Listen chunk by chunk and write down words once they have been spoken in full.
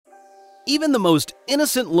Even the most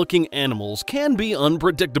innocent-looking animals can be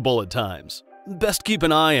unpredictable at times. Best keep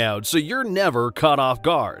an eye out so you're never caught off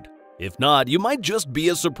guard. If not, you might just be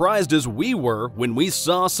as surprised as we were when we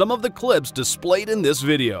saw some of the clips displayed in this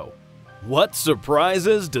video. What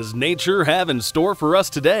surprises does nature have in store for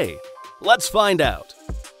us today? Let's find out.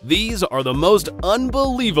 These are the most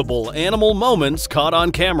unbelievable animal moments caught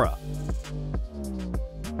on camera.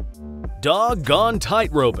 Dog gone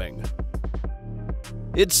tightroping.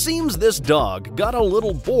 It seems this dog got a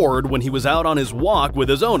little bored when he was out on his walk with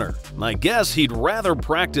his owner. I guess he'd rather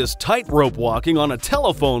practice tightrope walking on a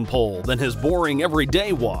telephone pole than his boring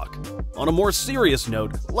everyday walk. On a more serious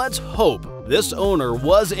note, let's hope this owner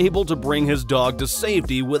was able to bring his dog to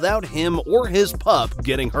safety without him or his pup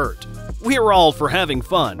getting hurt. We're all for having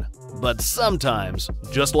fun, but sometimes,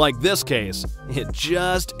 just like this case, it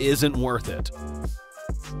just isn't worth it.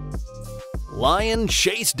 Lion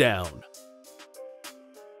chase down.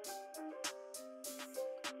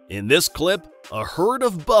 In this clip, a herd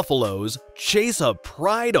of buffaloes chase a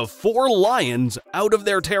pride of 4 lions out of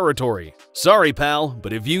their territory. Sorry, pal,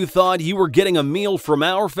 but if you thought you were getting a meal from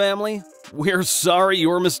our family, we're sorry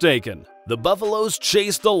you're mistaken. The buffaloes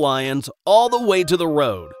chased the lions all the way to the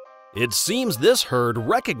road. It seems this herd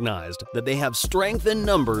recognized that they have strength in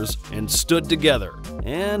numbers and stood together.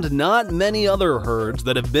 And not many other herds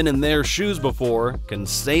that have been in their shoes before can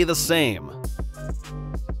say the same.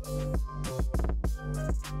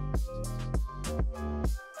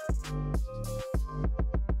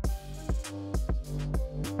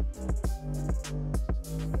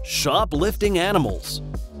 Shoplifting animals.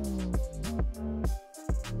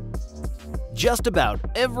 Just about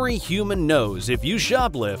every human knows if you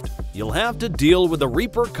shoplift, you'll have to deal with the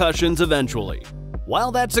repercussions eventually.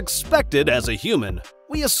 While that's expected as a human,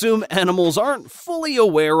 we assume animals aren't fully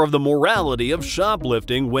aware of the morality of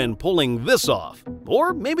shoplifting when pulling this off.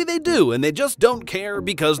 Or maybe they do and they just don't care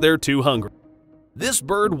because they're too hungry. This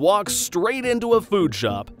bird walks straight into a food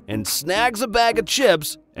shop and snags a bag of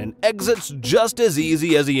chips and exits just as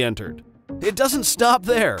easy as he entered. It doesn't stop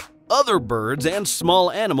there. Other birds and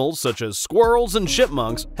small animals such as squirrels and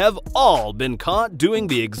chipmunks have all been caught doing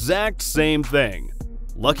the exact same thing.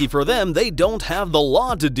 Lucky for them, they don't have the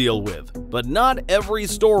law to deal with, but not every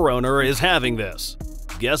store owner is having this.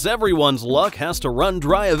 Guess everyone's luck has to run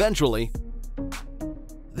dry eventually.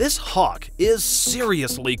 This hawk is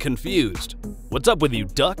seriously confused. What's up with you,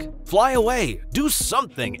 duck? Fly away! Do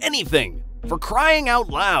something, anything! For crying out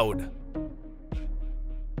loud!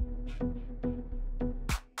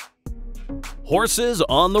 Horses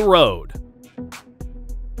on the road.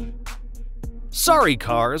 Sorry,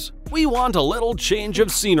 cars. We want a little change of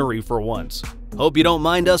scenery for once. Hope you don't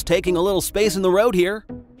mind us taking a little space in the road here.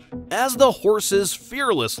 As the horses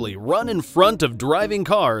fearlessly run in front of driving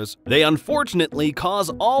cars, they unfortunately cause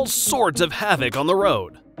all sorts of havoc on the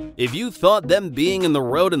road. If you thought them being in the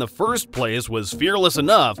road in the first place was fearless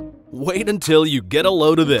enough, wait until you get a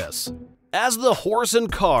load of this. As the horse and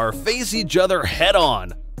car face each other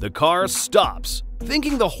head-on, the car stops,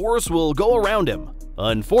 thinking the horse will go around him.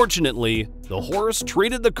 Unfortunately, the horse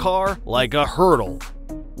treated the car like a hurdle,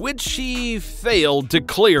 which he failed to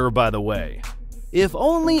clear, by the way. If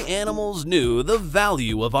only animals knew the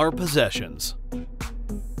value of our possessions.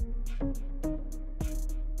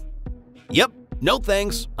 Yep, no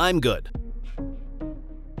thanks, I'm good.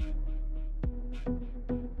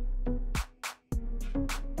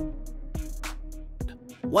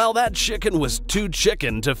 While that chicken was too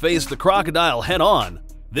chicken to face the crocodile head-on,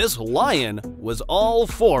 this lion was all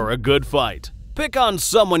for a good fight. Pick on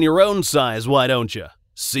someone your own size, why don't you?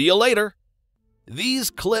 See you later.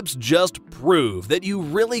 These clips just prove that you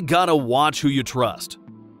really gotta watch who you trust.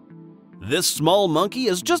 This small monkey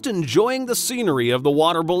is just enjoying the scenery of the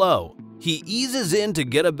water below. He eases in to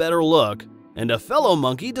get a better look, and a fellow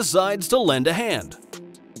monkey decides to lend a hand.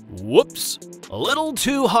 Whoops, a little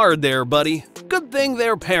too hard there, buddy. Good thing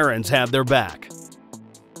their parents have their back.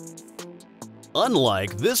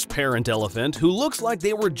 Unlike this parent elephant who looks like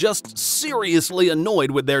they were just seriously annoyed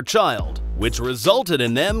with their child, which resulted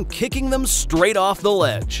in them kicking them straight off the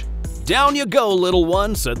ledge. "Down you go, little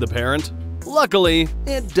one," said the parent. Luckily,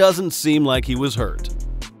 it doesn't seem like he was hurt.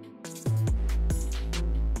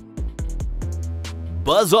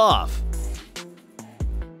 Buzz off.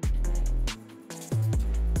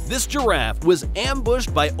 This giraffe was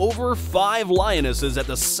ambushed by over 5 lionesses at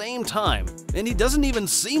the same time, and he doesn't even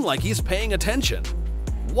seem like he's paying attention.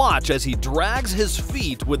 Watch as he drags his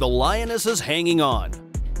feet with the lionesses hanging on.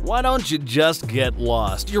 Why don't you just get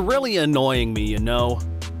lost? You're really annoying me, you know.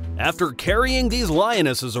 After carrying these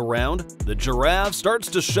lionesses around, the giraffe starts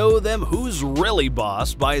to show them who's really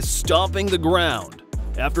boss by stomping the ground.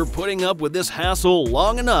 After putting up with this hassle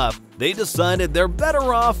long enough, they decided they're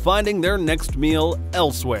better off finding their next meal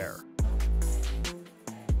elsewhere.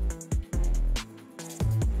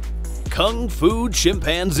 Kung Fu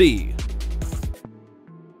Chimpanzee.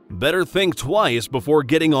 Better think twice before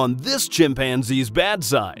getting on this chimpanzee's bad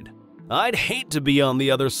side. I'd hate to be on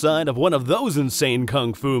the other side of one of those insane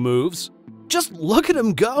kung fu moves. Just look at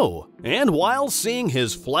him go! And while seeing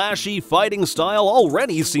his flashy fighting style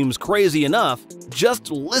already seems crazy enough,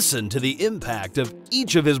 just listen to the impact of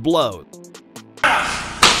each of his blows.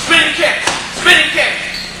 Spinning kick! Spinning kick!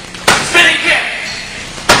 Spinning kick!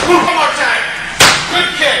 One more time!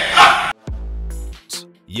 Good kick! Up!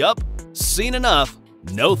 Yup, seen enough.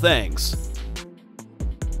 No thanks.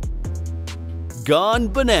 Gone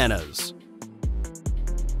bananas.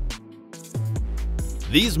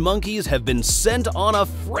 These monkeys have been sent on a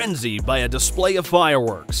frenzy by a display of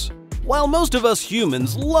fireworks. While most of us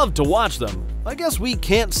humans love to watch them, I guess we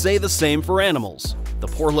can't say the same for animals. The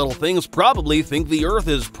poor little things probably think the earth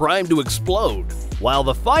is primed to explode. While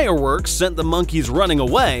the fireworks sent the monkeys running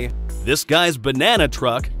away, this guy's banana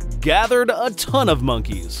truck gathered a ton of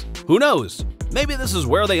monkeys. Who knows? Maybe this is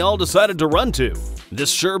where they all decided to run to. This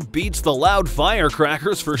sure beats the loud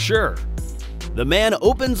firecrackers for sure. The man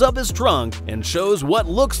opens up his trunk and shows what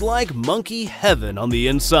looks like monkey heaven on the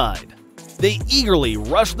inside. They eagerly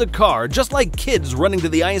rush the car just like kids running to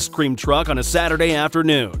the ice cream truck on a Saturday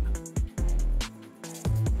afternoon.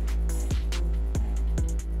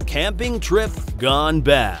 Camping trip gone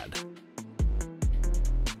bad.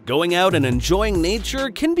 Going out and enjoying nature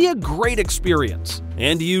can be a great experience,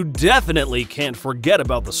 and you definitely can't forget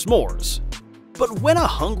about the s'mores. But when a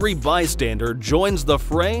hungry bystander joins the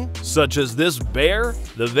fray, such as this bear,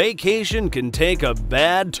 the vacation can take a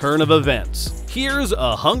bad turn of events. Here's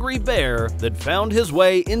a hungry bear that found his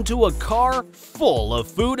way into a car full of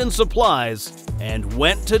food and supplies and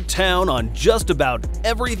went to town on just about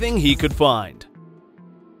everything he could find.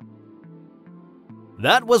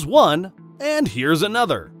 That was one, and here's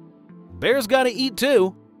another. Bears gotta eat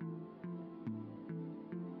too.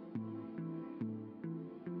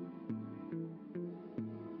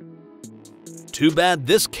 Too bad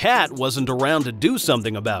this cat wasn't around to do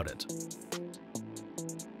something about it.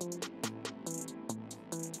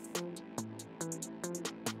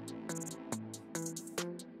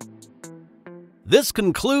 This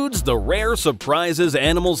concludes the rare surprises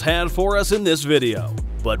animals had for us in this video.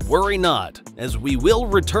 But worry not, as we will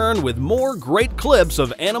return with more great clips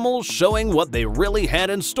of animals showing what they really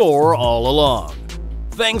had in store all along.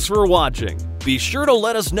 Thanks for watching. Be sure to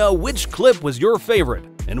let us know which clip was your favorite,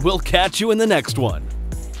 and we'll catch you in the next one.